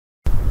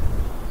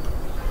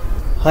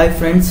Hi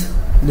friends,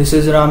 this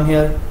is Ram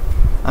here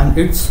and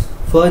it's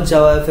first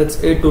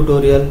JavaFX 8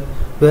 tutorial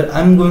where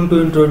I'm going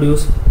to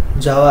introduce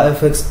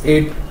JavaFX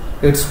 8,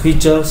 its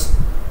features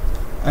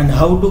and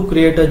how to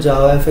create a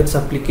JavaFX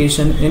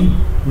application in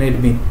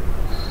Netbean.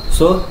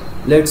 So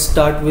let's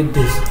start with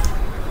this.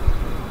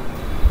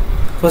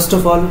 First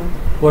of all,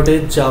 what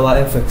is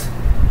JavaFX?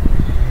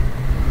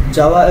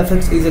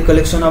 JavaFX is a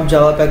collection of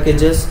Java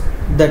packages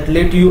that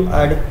let you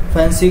add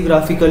fancy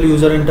graphical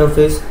user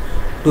interface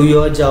to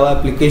your Java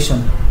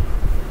application.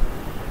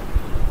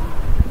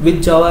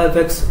 With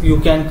JavaFX, you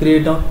can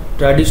create a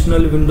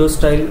traditional Windows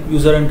style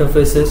user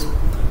interfaces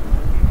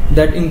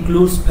that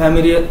includes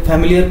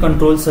familiar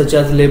controls such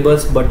as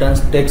labels,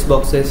 buttons, text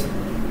boxes,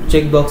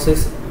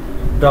 checkboxes,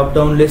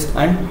 drop-down list,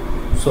 and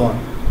so on.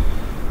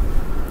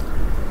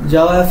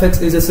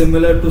 JavaFX is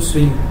similar to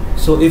Swing.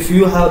 So if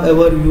you have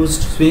ever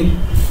used Swing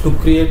to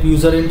create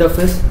user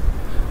interface,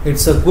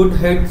 it's a good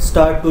head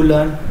start to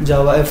learn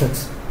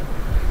JavaFX.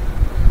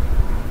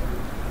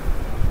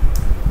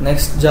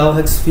 Next,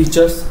 JavaFX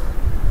features.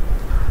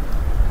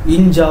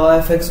 In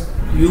JavaFX,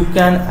 you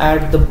can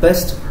add the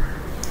best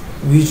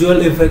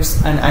visual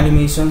effects and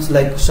animations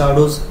like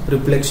shadows,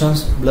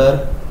 reflections,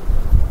 blur,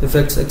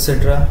 effects,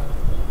 etc.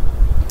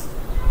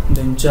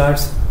 Then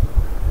charts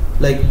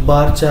like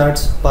bar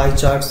charts, pie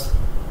charts.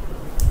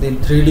 Then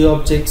 3D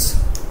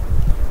objects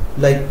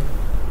like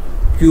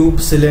cube,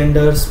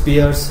 cylinder,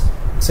 spheres,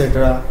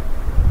 etc.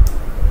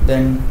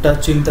 Then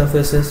touch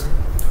interfaces.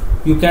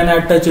 You can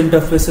add touch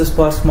interfaces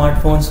for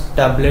smartphones,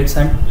 tablets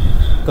and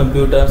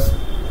computers.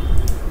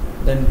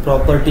 Then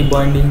property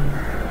binding.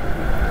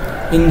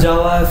 In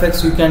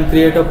JavaFX, you can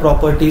create a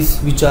properties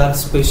which are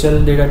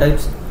special data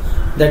types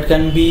that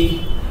can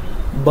be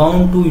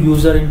bound to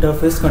user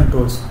interface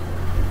controls.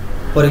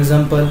 For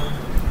example,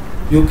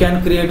 you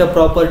can create a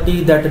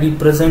property that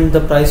represents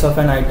the price of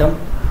an item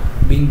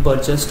being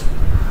purchased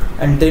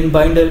and then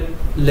bind a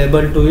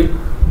label to it.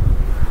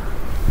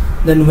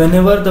 Then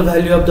whenever the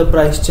value of the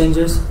price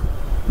changes,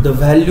 the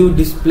value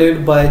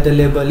displayed by the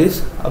label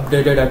is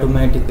updated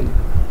automatically.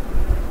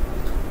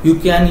 You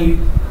can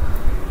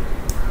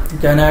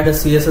add a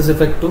CSS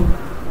effect too.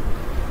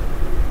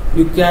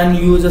 You can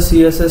use a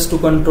CSS to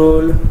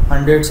control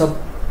hundreds of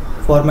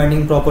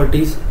formatting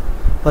properties.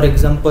 For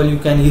example, you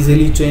can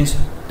easily change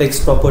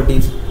text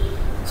properties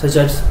such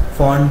as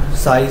font,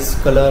 size,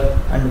 color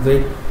and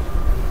weight.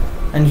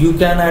 And you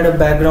can add a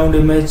background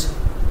image,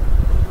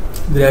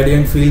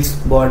 gradient fields,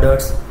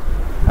 borders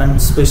and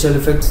special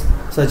effects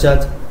such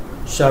as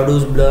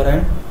shadows, blur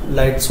and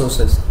light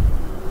sources.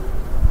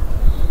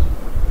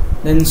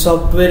 Then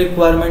software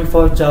requirement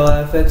for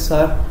JavaFX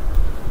are: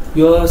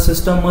 your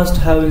system must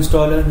have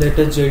installed a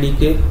latest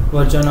JDK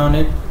version on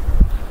it,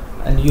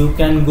 and you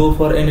can go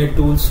for any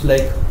tools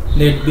like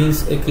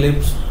Netbeans,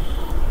 Eclipse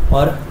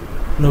or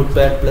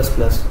Notepad++,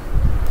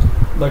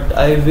 but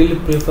I will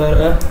prefer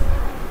a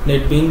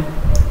Netbean.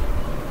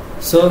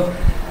 So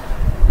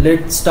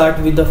let's start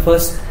with the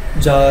first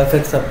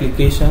JavaFX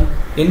application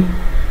in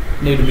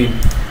Netbean.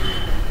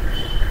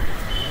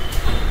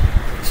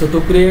 So to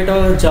create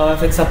a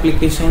JavaFX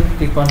application,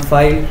 click on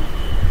File,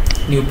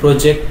 New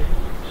Project,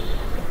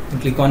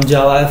 and click on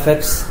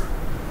JavaFX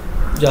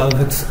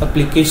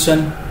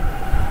application.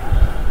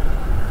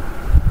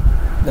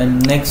 Then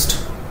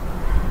Next.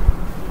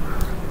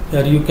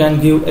 Here you can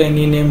give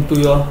any name to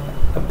your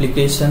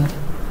application.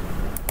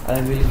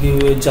 I will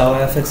give a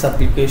JavaFX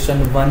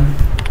application 1.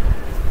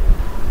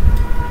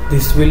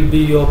 This will be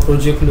your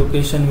project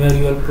location where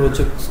your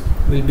projects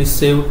will be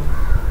saved,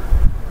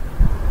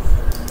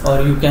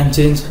 or you can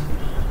change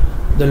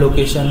the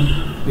location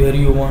where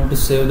you want to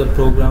save the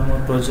program or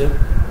project.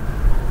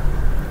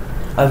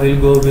 I will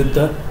go with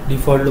the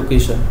default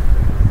location.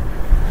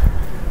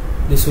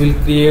 This will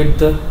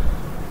create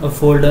a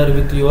folder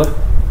with your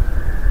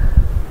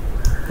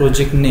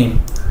project name.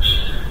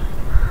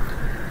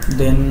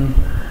 Then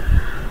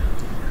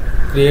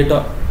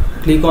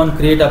click on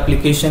create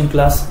application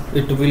class.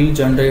 It will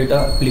generate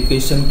an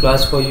application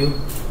class for you.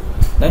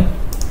 Then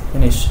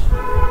finish.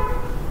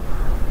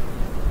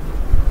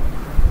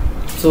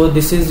 So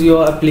this is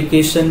your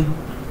application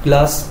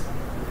class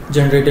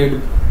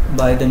generated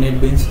by the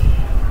Netbeans.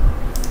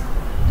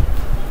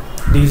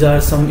 These are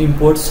some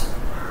imports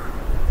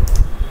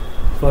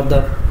for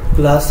the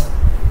class.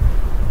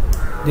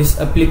 This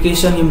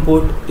application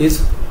import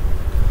is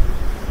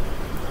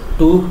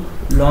to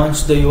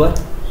launch your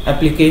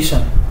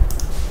application.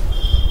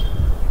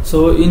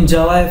 So in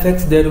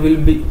JavaFX there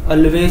will be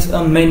always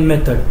a main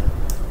method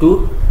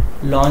to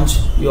launch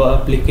your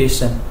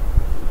application.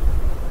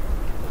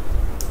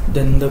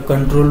 Then the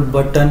control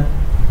button.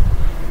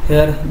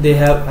 Here they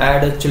have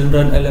added a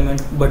children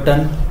element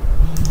button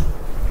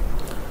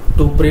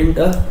to print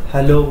a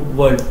hello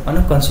world on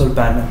a console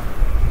panel.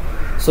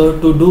 So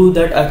to do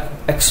that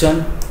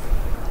action,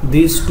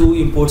 these two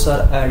imports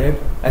are added: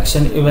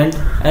 action event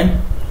and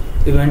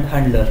event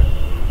handler.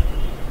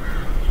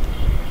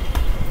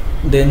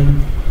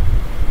 Then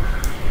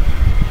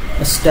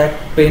a stack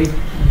pane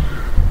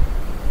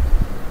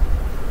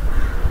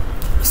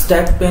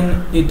stack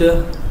pane,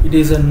 it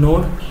is a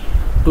node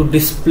to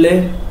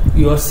display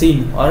your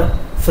scene or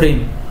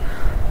frame.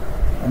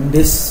 And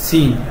this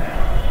scene,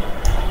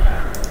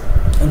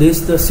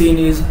 the scene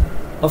is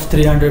of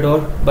 300 or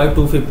by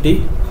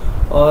 250,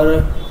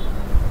 or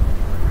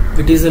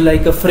it is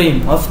like a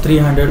frame of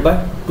 300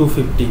 by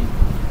 250.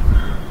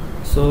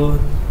 So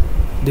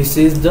this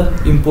is the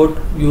import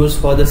used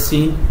for the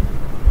scene.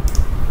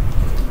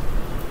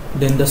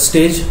 Then the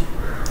stage.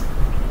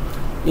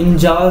 In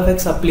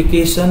JavaFX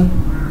application,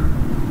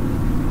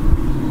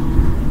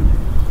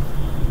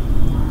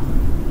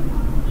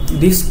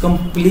 this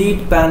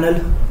complete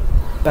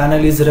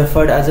panel is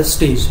referred as a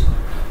stage,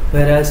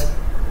 whereas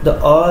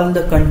all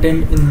the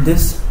content in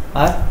this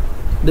are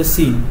the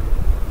scene.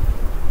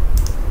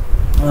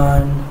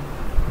 And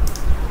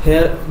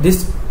here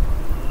this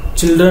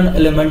children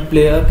element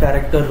play a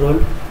character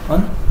role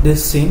on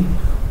this scene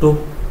to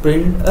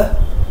print a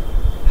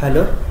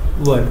hello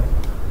world.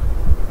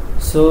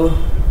 So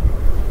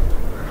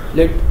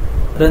let's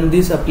run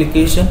this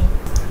application.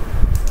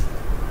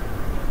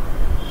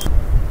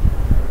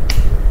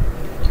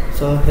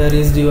 So here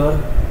is your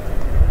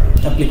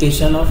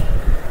application of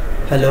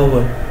hello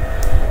world.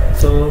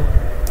 So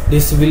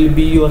this will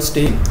be your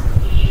state.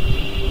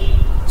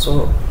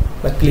 So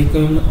by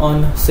clicking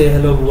on say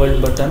hello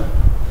world button,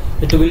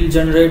 it will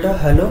generate a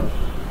hello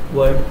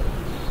world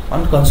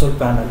on console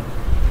panel.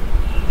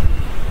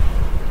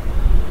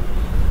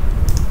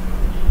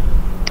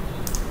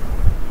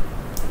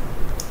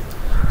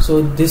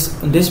 So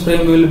this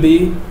frame will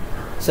be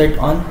set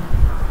on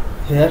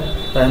here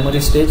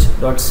primary stage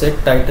dot set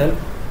title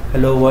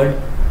hello world,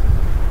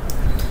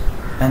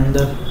 and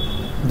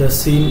the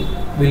scene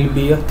will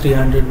be a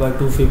 300 by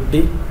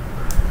 250.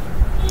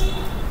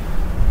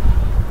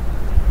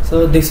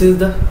 So this is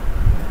the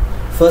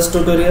first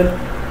tutorial.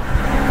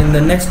 In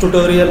the next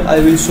tutorial I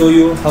will show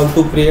you how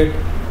to create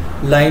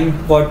line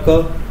quad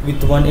curve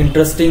with one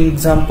interesting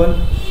example.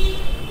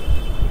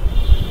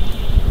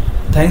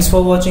 Thanks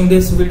for watching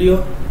this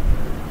video,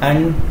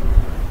 and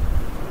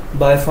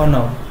bye for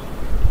now.